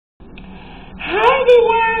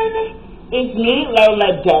everyone! It's me,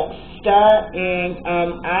 Lola Dextor, and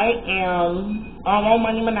I am on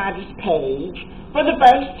Money Minaj's page for the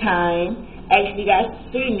first time. Actually, you guys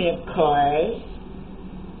see me, of course.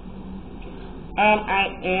 I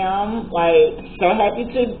am so happy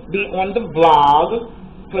to be on the vlog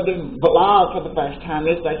for the first time.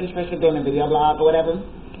 It's like especially doing a video blog or whatever,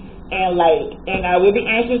 and I will be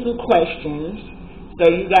answering some questions. So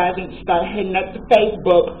you guys need to start hitting up the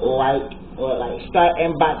Facebook, start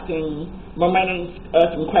inboxing my money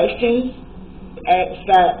some questions.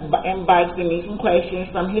 Start inboxing me some questions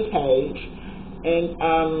from his page, and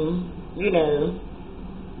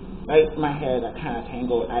my hair got kind of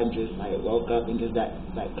tangled. I just woke up and just got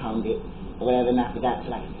combed it or whatever, and I forgot to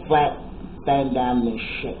bend down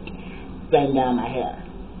my hair.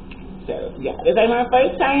 So yeah, this is my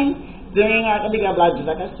first time doing a video blog. Just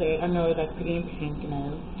like I said, I know it's pretty in pink,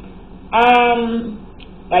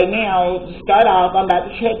 Right now, to start off, I'm about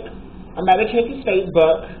to check his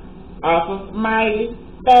Facebook off of my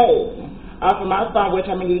phone, which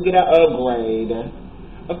I'm gonna get an upgrade,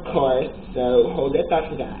 of course. So hold that thought,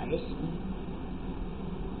 you guys.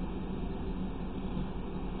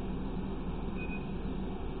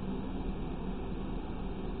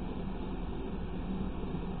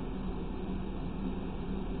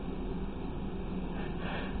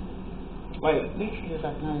 This is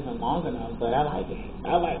not even long enough, but I like it.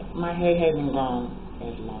 My hair hasn't grown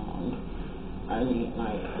as long. I mean,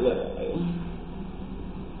 literally.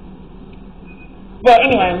 But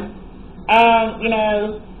anyway,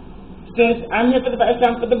 since I'm here for the first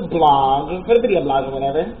time for the video blog or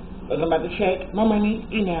whatever, I'm about to check my money's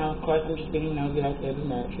email. Of course, I'm just being nosy like every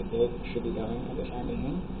nerd should be going at this time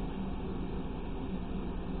being.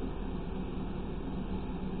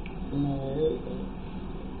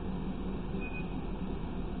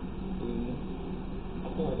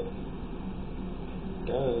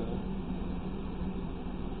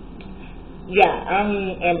 Yeah,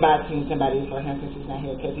 I'm inboxing somebody for him since he's not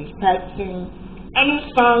here because he's practicing a new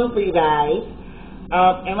song for you guys.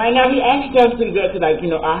 And right now he actually does pretty good because, I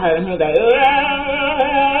heard him, he was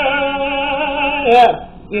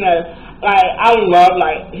I love,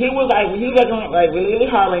 he was working really,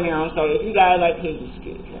 really hard right now. So if you guys please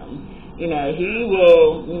excuse him. He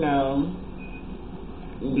will,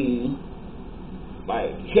 be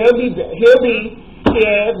he'll be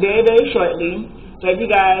here very, very shortly. So if you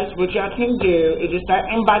guys, what y'all can do is just start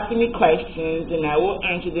inboxing me questions, and I will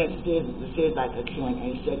answer them. This is like a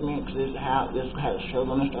Q&A segment, because this is how the show's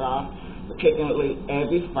going to start off. We're taking it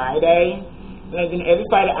every Friday. And then every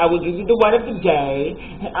Friday I will give you the word of the day,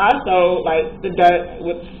 and also the dirt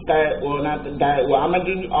with start. Well, not the dirt. Well, I'm gonna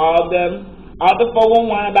give you all the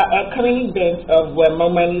 411 about upcoming events of what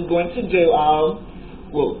Mo Money is going to do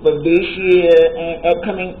for this year and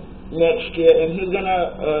upcoming next year. And he's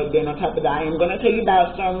gonna then on top of that, I am gonna tell you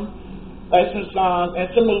about some songs and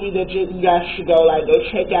some movies that you guys should go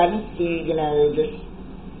check out and see. Just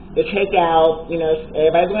to check out.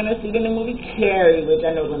 Everybody's gonna see the new movie Carrie, which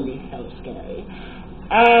I know is gonna be hella scary.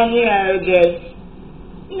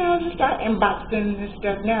 Just start inboxing this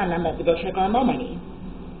stuff now, and I'm about to go check on Mo Money.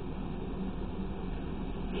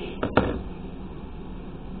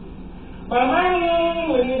 Mo Money,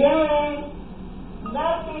 what are you doing?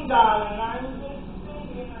 Nothing, darling. I'm just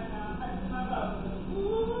thinking right now. I'm touching my phone.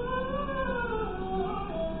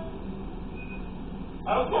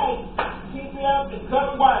 Okay. Keep it up the good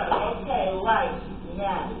work. Okay, right.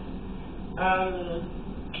 Nice.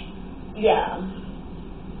 Yeah.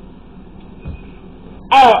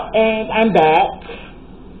 Oh, and I'm back.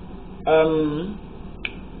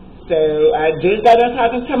 So I just got done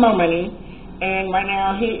talking to Mo Money, and right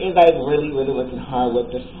now he is really, really working hard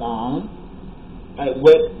with the song.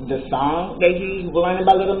 With the song that he's learning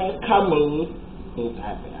by Little Miss Move. Oops,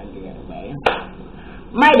 I did that away.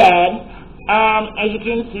 My bad. As you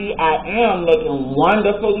can see, I am looking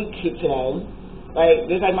wonderfully cute today.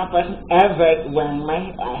 This is my first time ever wearing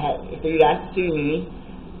so you guys see me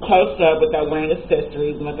close up without wearing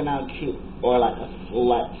accessories and looking out cute, or a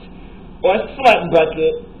slut. Or a slut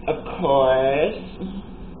bucket, of course.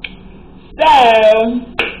 So,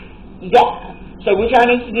 yeah. So what y'all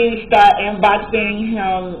need to do is start inboxing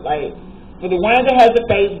him, for the one that has a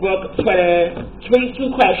Facebook, Twitter, tweet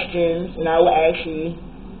some questions, and I will actually,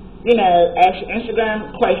 ask your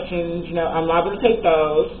Instagram questions, I'm liable to take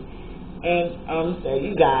those, and so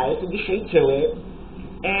you guys will get straight to it,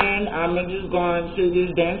 and I'm just going to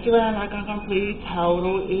just dance around like a complete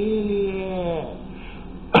total idiot.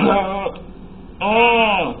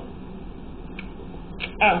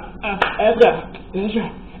 That's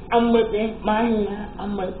right. I'm whipping my hair.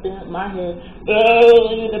 I'm whipping my hair. I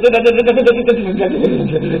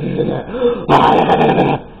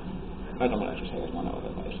don't know what I just said. It's one over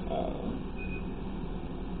the place.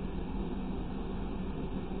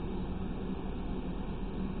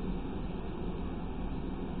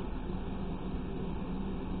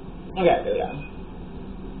 Okay, there we go.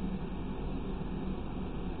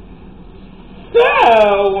 So,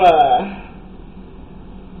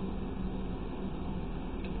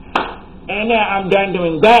 and now I'm done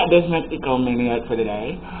doing that. This next Ecomaniac for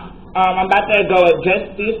today. I'm about to go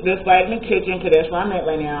adjust this light in the kitchen because that's where I'm at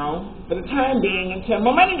right now for the time being until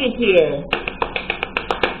my money gets here.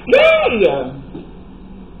 Yay!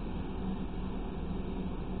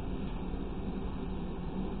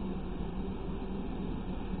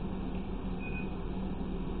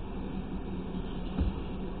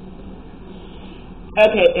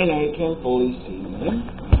 Okay, and I can fully see me.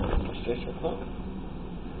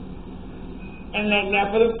 And then now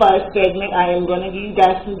for the first segment, I am going to give you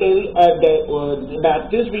guys some daily update about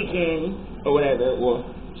this weekend or whatever, or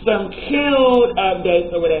some chilled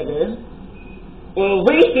updates or whatever. Well,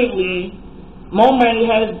 recently, Mo Money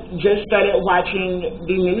has just started watching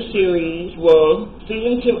the new series, well,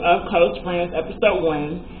 season 2 of Close Friends, episode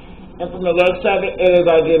 1. And from the looks of it, it is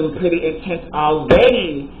getting pretty intense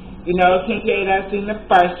already. You know, since he had seen the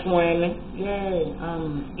first one,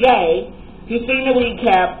 yay. He's seen the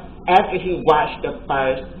recap after he watched the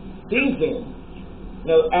first season.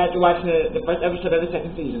 No, after watching the first episode of the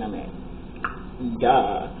second season, I mean.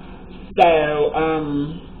 Duh. So,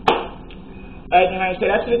 again, I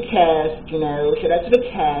shout out to the cast, you know, shout out to the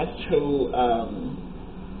cast who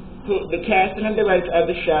the cast and the director of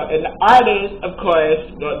the show, and the artist, of course,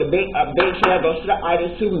 the big shout out goes to the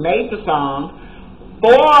artist who made the song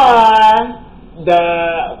for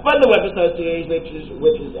the webisode series, which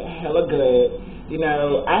is hella good. You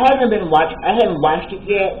know, I hadn't watched it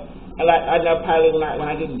yet. And like I know probably when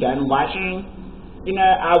I get done watching, you know,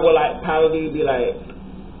 I will probably be like,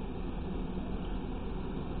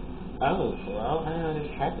 oh, well, I don't know this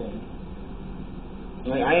happened.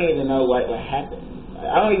 Like I didn't even know what happened.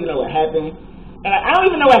 I don't even know what happened, and I don't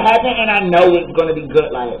even know what happened, and I know it's gonna be good.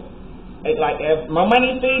 Like if my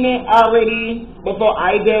money seen it already before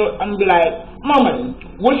I do, I'm gonna be like, my money,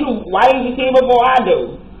 why did you see it before I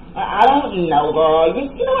do? I don't know, girl.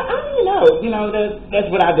 You know what? I don't even know. You know, that's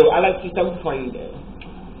what I do. I like to see stuff before you do.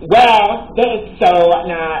 Well, that is so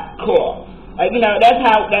not cool. Like, you know, that's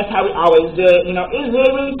how we always do it. You know, it's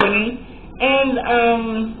really, really funny. And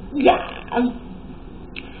yeah.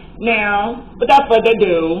 Now, without further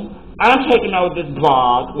ado, I'm taking over this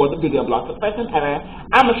blog, or the video blog, for the first time ever.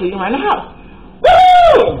 I'm gonna show you around the house.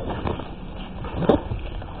 Woo!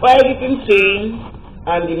 Well, as you can see,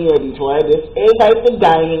 I'm getting ready to wear this. It's like the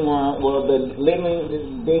dining room, well, the living, this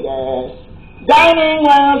big ass dining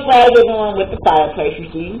room, living room with the fireplace, you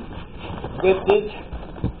see, with this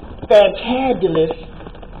fantabulous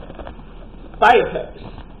fireplace,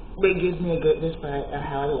 which gives me a good insight of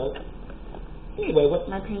how I look. Anyway, what's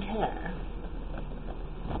my pink hair?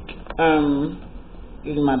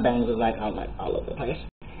 Using my bangs is like all over the place.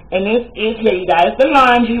 And this is here, you guys, the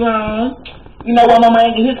laundry room. You know, when my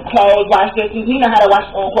man get his clothes washed, he know how to wash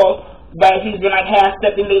his own clothes, but he's been like half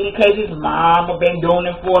stepping lately because his mom has been doing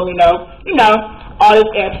it for him, you know, all his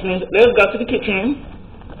actions. Let's go to the kitchen.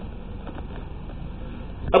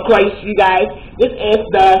 Of course, you guys, this is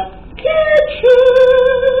the kitchen.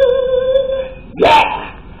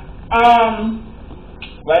 Yeah.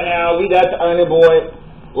 Right now we got the ironing board.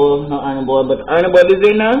 Well, not ironing board, but the ironing board is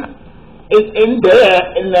in there. It's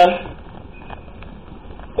in there.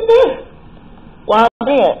 Wow,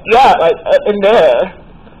 man. Yeah, like in there.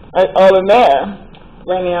 Like all in there.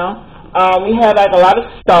 Right now. We have like a lot of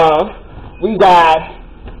stuff. We got,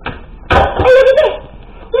 oh, look at this.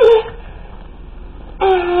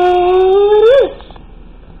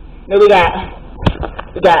 Now we got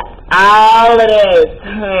all of this,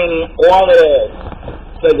 honey, all of this.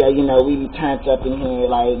 So yeah, you know, we be turned up in here,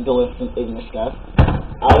 like doing some ignorant stuff.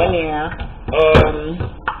 All in there.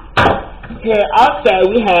 Here also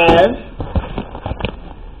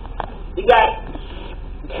we got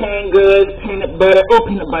canned goods, peanut butter. Oh,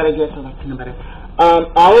 peanut butter, yes, I like peanut butter.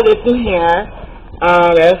 All of this in here.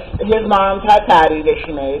 That's his mom's hot toddy that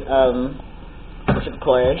she made. Which of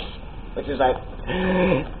course, which is like,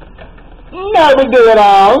 never do it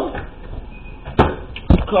all.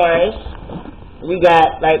 Of course, we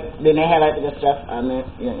got like, then they had like the stuff on it,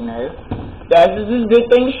 you know. That's this good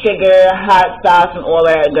thing, sugar, hot sauce, and all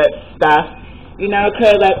that good stuff. You know,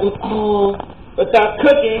 cause like without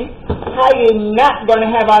cooking, how you not gonna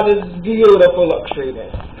have all this beautiful luxury?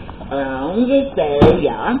 around. So,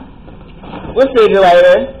 yeah.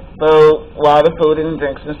 Refrigerator. So, while the food and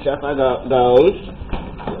drinks and stuff goes.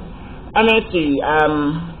 Let's see.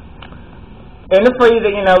 In the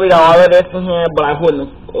freezer, you know, we got all of this in here, but who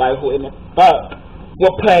in the fuck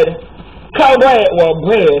will put cold bread,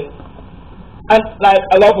 bread, and like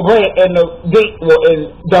a loaf of bread in the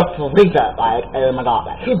freezer? Like, oh my god,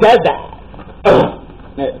 like, who does that?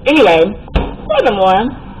 Anyway, furthermore,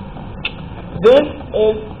 this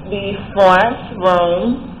is the front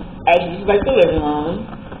room, as you see, like the living room.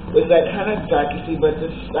 It's like kind of dark, you see, but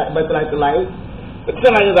the light, but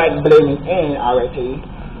still like it's like blending in already.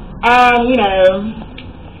 You know,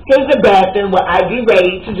 here's the bathroom where I get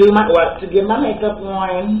ready to do my work, to get my makeup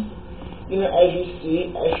on. You know, as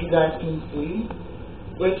you guys can see,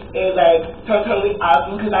 which is like totally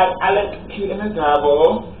awesome because I look cute and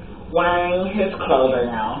adorable wearing his clothes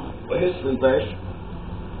right now, or his sleepers.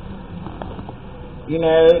 You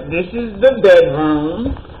know, this is the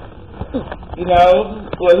bedroom. You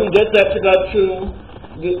know, where he gets up to go to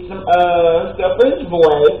get some stuff for his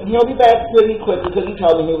voice, and he'll be back pretty quickly because he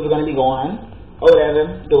told me he was going to be going, or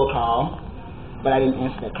whatever, do a call. But I didn't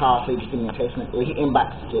answer that call, so he just sent me a text message. He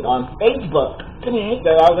inboxed it on Facebook to me,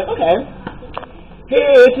 so I was like, okay.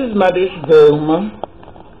 Here is his mother's room,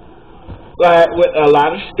 like with a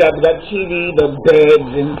lot of stuff. We got TV, the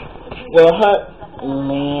beds, and well, her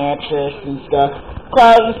mattress and stuff,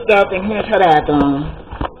 clothes and stuff, and here's her bathroom.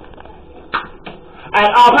 And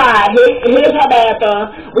alright, here's her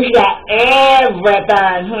bathroom. We got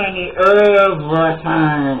everything, honey,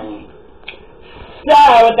 everything. So,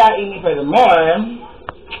 without any further more,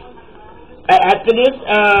 after this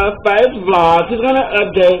first vlog, he's gonna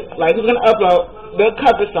upload the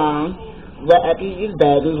cover song right after he gets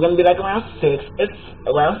back. It's gonna be like around 6. It's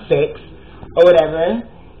around 6 or whatever.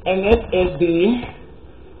 And this is the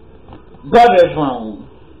brother's room.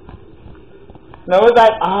 No, it's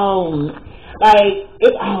like, like,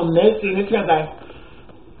 it's all messy, and it smells like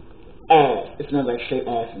ass. It smells like straight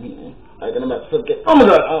ass in here. Like, I'm about to forget. Oh my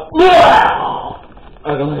god, wow!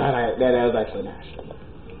 Oh my god, that was like so nasty.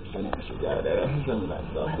 So nasty, that was like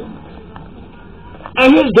so nasty.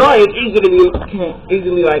 And his door is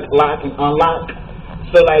easily like lock and unlock.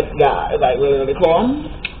 So, like, yeah, it's like really, really cool.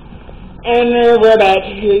 And then we're back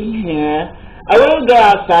here. I wouldn't go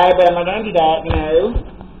outside, but I'm not gonna do that, you know.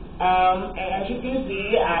 And as you can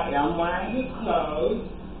see, I am wearing his clothes,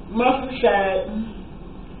 muscle shirt,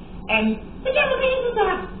 and pajama pants and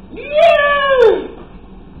socks. Yeah!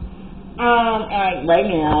 And right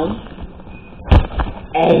now,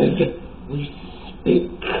 as we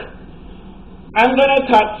speak, I'm gonna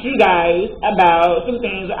talk to you guys about some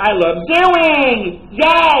things I love doing.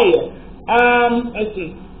 Yay! Let's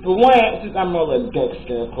see. For one, since I'm Lola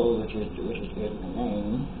Dextor, of course, which is my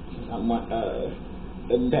name, since I'm one of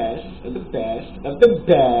the best of the best of the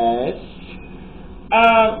best.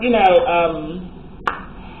 You know,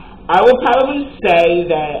 I would probably say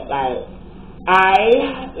that, like, I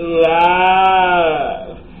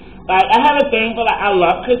have a thing for, like, I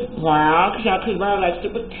love Chris Brown, because, you know, Chris Brown is, like,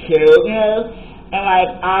 super cute, you know, and,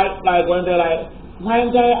 like, one day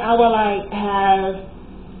I would, like, have,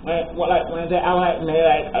 one day I would, like, marry,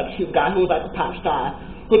 like, a cute guy who's, like, a pop star,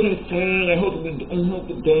 who can sing and who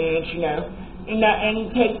can dance, you know. And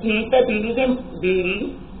take me for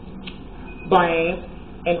beauty, brains,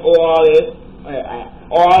 and all this,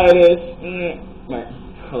 all of this,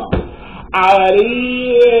 hold on, all of this,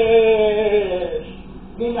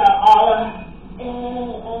 you know, all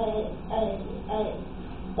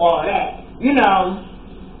of that, you know.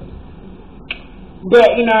 But,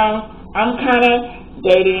 you know, I'm kind of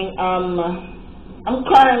dating, I'm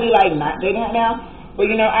currently, like, not dating right now, but,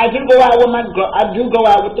 you know, I do go out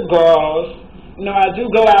with the girls. You know, I do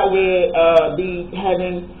go out with, be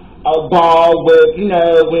having a ball with, you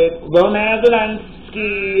know, with Roman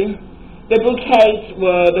Zelensky, the Bouquet,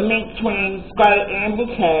 the Mink twins, Scarlett and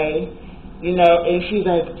Bouquet, you know, and she's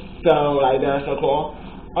like, so, like, they're so cool.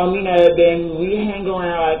 You know, then we hang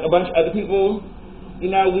around, like, a bunch of other people, you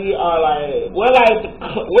know, we are, like, we're like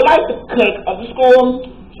the clique of the school,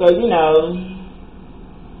 so, you know,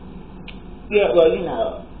 yeah, well, you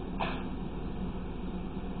know,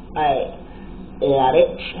 yeah,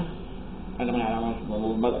 bitch. I don't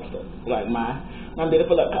know my stuff. Like my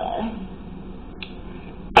beautiful little car.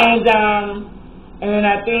 And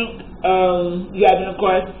I think, yeah, then of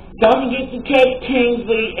course, don't forget to catch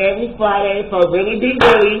Kingsley every Friday for Really Be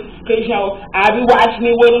Really, because, you know, I be watching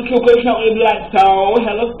it with him too, because, you know, it be like so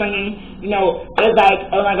hella funny. You know, it's like,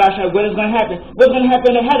 oh my gosh, like, what is going to happen? What's going to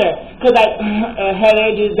happen to Heather? Because, like,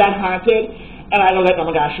 Heather just got haunted. And I go like, oh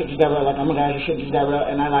my gosh, shit just got real, like, oh my gosh, shit just got real,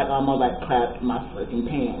 and I like almost like crapped my freaking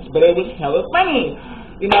pants. But it was hella funny,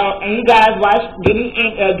 you know. And you guys watch Get It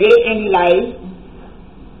Indie Life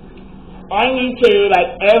on YouTube,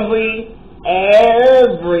 like every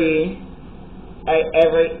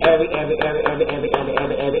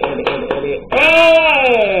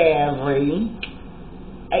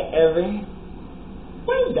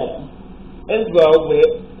Wednesday, as well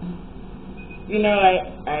with, you know,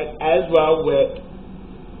 as well with,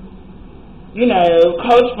 you know,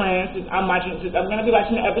 Coach Francis. I'm gonna be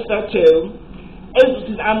watching episode 2.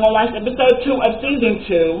 Since I'm gonna watch episode 2 of season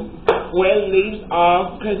 2, where it leaves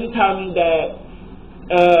off, because he told me that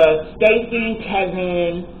Stacy and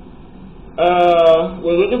Kevin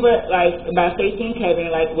we're looking for, like, about Stacy and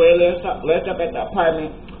Kevin, like, where left up at the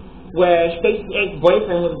apartment where Stacy's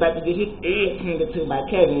ex-boyfriend was about to get his ears handed to by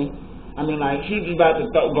Kevin. I mean, like, he's just about to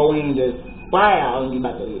go in and just fly out and he's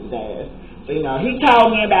about to leave his ass. So, you know, he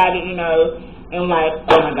told me about it, you know, and like,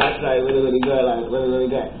 oh my gosh, like, really, really good, like, really, really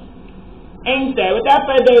good. And so, without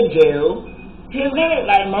further ado, he's gonna,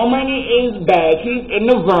 like, Mo Money is back. He's in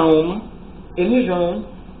his room,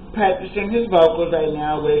 practicing his vocals right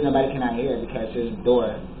now, where nobody cannot hear because his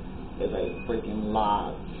door is, like, freaking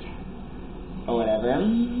locked or whatever.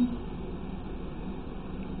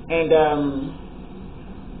 And,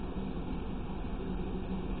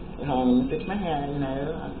 hold on, let me fix my hair, you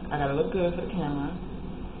know, I gotta look good for the camera.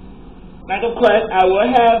 Like, of course, I will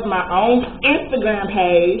have my own Instagram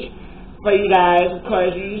page for you guys. Of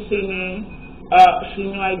course, you see me,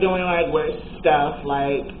 like, doing, like, weird stuff,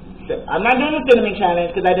 like, I'm not doing the cinnamon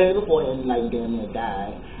challenge, because I did it before and, like, damn near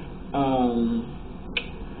died.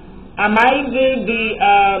 I might do the,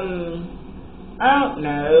 I don't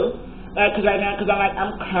know, like, because right now,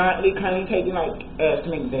 I'm currently taking, like,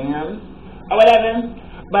 some exams or whatever.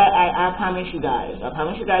 But I promise you guys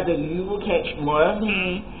that you will catch more of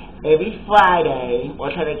me every Friday,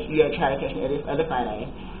 or try to catch me every other Friday.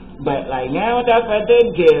 But, like, now, without further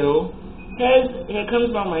ado, here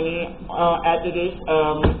comes my money after this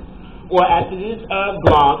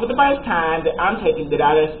vlog for the first time that I'm taking, that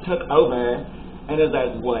I just took over. And it's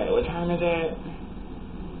like, what time is it?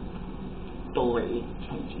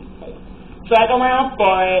 3:28. So, like, around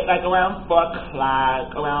 4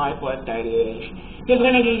 o'clock, around, like, 4:30ish. He's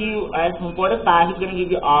going to give you, like, from 4 to 5, he's going to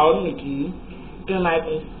give you all Nikki. Then, like,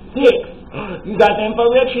 at 6, you got the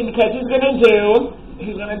info real cheap, because he's going to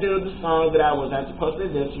do the song that I was not supposed to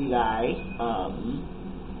do to you guys.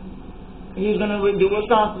 He's going to do a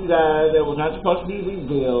song for you guys that was not supposed to be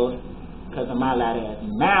revealed because of my loud ass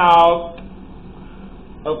mouth.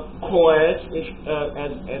 Of course, as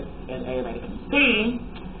everybody can see,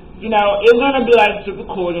 you know, it's going to be, like, super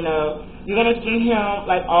cool, you know. You're going to see him,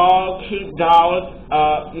 like, all cute dolls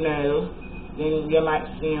up, you know. Then you might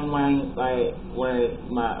see him wearing, like, wearing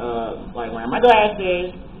my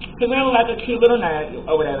glasses. He's going to look like a cute little nerd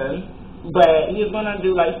or whatever. But he's going to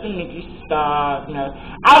do, like, some Nikki stuff, you know.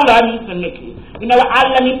 I love me some Nikki. You know what? I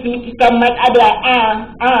love me some Nikki so much. I be like,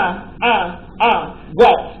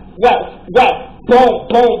 what? Boom,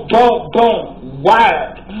 boom, boom, boom.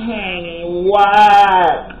 Work. Honey,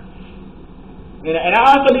 work. You know, and I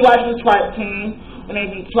also be watching the twerk team when they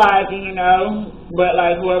be twerking, you know. But,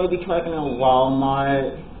 like, whoever be twerking in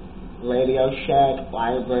Walmart, Radio Shack,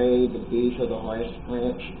 Library, the Beach, or the Horse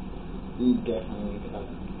Ranch, you definitely need to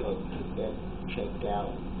go get checked out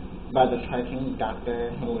by the twerking doctor,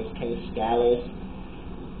 who is Case Dallas.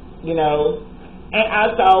 You know. And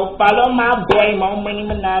also, follow my boy, Mo Money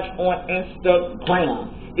Minaj, on Instagram.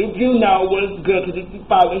 If you know what's good, because if you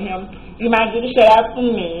follow him, you might get a shout out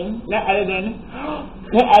from me, none other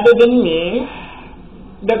than me,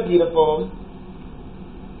 the beautiful,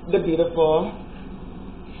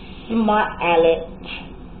 smart aleck,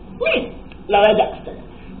 me, Lola Dextor.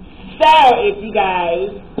 So, if you guys,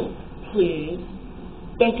 please,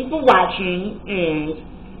 thank you for watching, and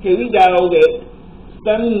here we go with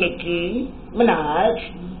some Nicki Minaj,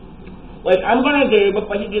 which I'm going to do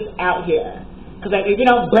before he gets out here. Because, like, if you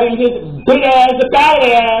don't bring his big ass up out of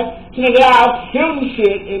there, he's going to get all cute and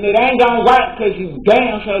shit, and it ain't going to work because you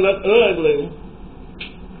damn sure look ugly.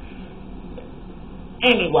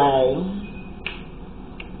 Anyway,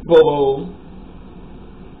 boo.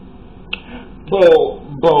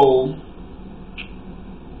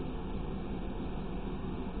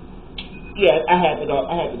 Yes, I had to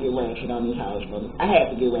get ratchet on these house rooms. I had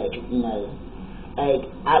to get ratchet, you know. Like,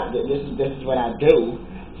 this is what I do.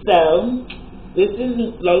 So, this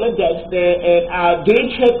is Lola Dextor, and I did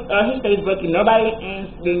check his Facebook, and nobody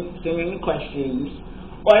sent me any questions,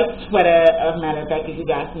 or Twitter, as a matter of fact, because you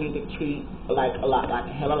guys need to tweet, like, a lot, like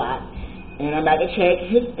a hell of a lot. And I'm about to check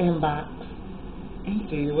his inbox and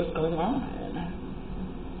see what's going on.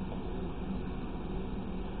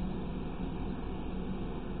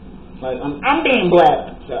 Like, I'm being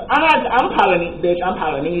black, so I'm Polynesian, bitch. I'm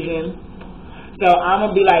Polynesian, so I'm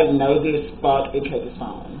gonna be like nosy as fuck and check his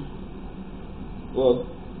phone. Well,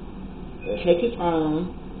 check his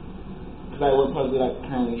phone, cause I was supposed to be like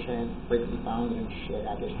currently sharing freaking phones and shit.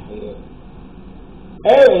 I just hate it.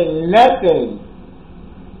 There ain't nothing,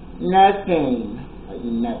 like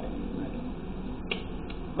nothing.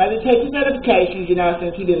 But to take his notifications, you know,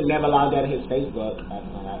 since he didn't never log out of his Facebook, that's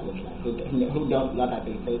what I look like. Who don't log out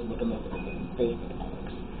their Facebook unless it's Facebook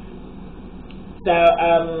addicts. So,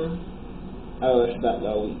 oh, it's about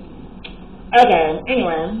low week. Okay,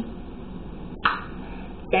 anyway.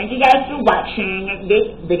 Thank you guys for watching this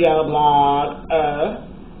video blog of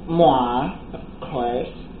moi, of course,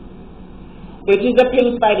 which is a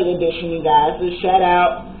pink fighting edition, you guys. So shout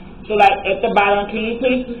out. So, like, at the bottom, can you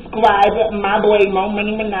please subscribe to my boy, Mo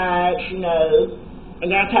Money Minaj, you know, and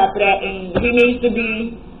then on top of that, and he needs to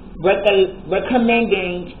be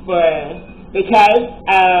recommending because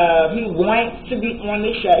he wants to be on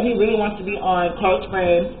the show. He really wants to be on Close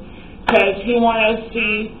Friends because he want to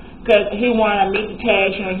meet the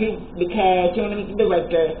cast, you know, because he want to meet the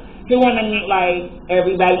director. He want to meet, like,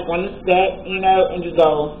 everybody on the set, you know, and just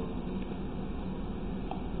go,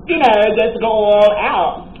 you know, just go all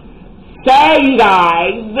out. So, you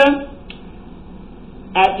guys,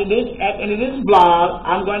 at the end of this vlog,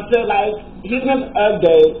 I'm going to, like, he's going to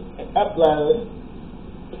update and upload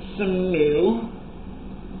some new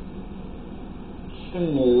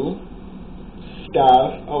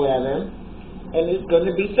stuff or whatever. And it's going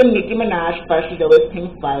to be some Nicki Minaj first. She's always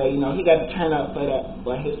pink fire, you know. He got to turn up for that,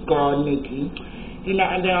 for his girl, Nicki. You know,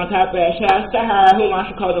 and then on top of that, shout out to her who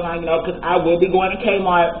launched the clothing line, you know, because I will be going to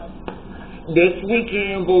Kmart this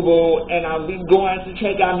weekend, boo-boo, and I'll be going to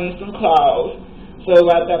check out me some clothes. So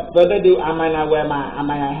without further ado, I might not have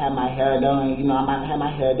my hair done, you know, I might have my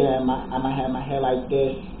hair done, I might have my hair like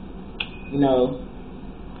this, you know.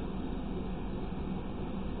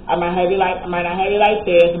 I might not have it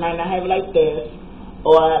like this,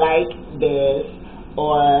 or like this,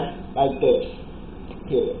 or like this,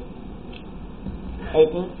 period. Hey,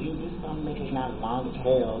 this make it not long as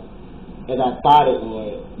hell as I thought it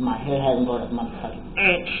would. My hair hasn't gone up my fucking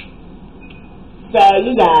inch. So,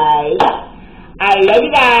 you guys, I love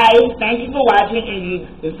you guys. Thank you for watching, and you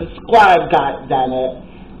subscribe,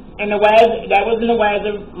 goddammit. In the ways, that was in the ways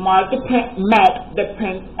of Mac the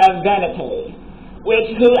Prince of Vanity,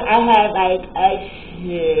 who I had like a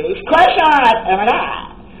huge crush on. Oh my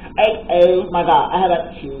god! Like, oh my god, I had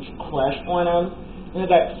a huge crush on him. He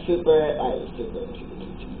was like super.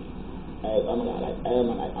 Like, oh my god, like, oh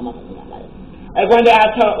my god, I'm not fucking like one day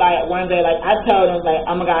I told him, like,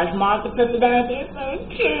 oh my gosh, Mac the Prince of Vanity is so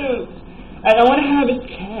cute. Like, I want to have his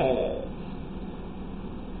kids.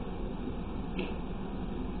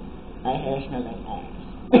 My hair smells like ass.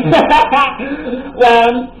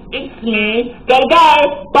 Well, it's me. Gotta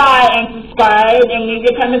go. Bye, and subscribe, and leave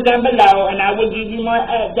your comments down below, and I will give you more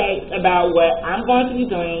updates about what I'm going to be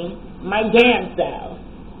doing my damn self.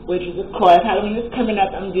 Which is, of course, Halloween is coming up.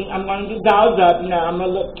 I'm going to get dolls up. You know, I'm going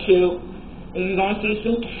to look cute. And you're going to see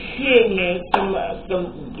some cuteness,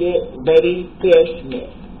 some get ready fishness,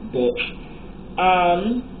 bitch.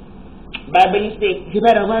 Bye, Britney Spears. You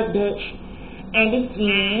better work, bitch. And it's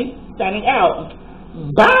me signing out.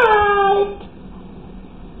 Bye!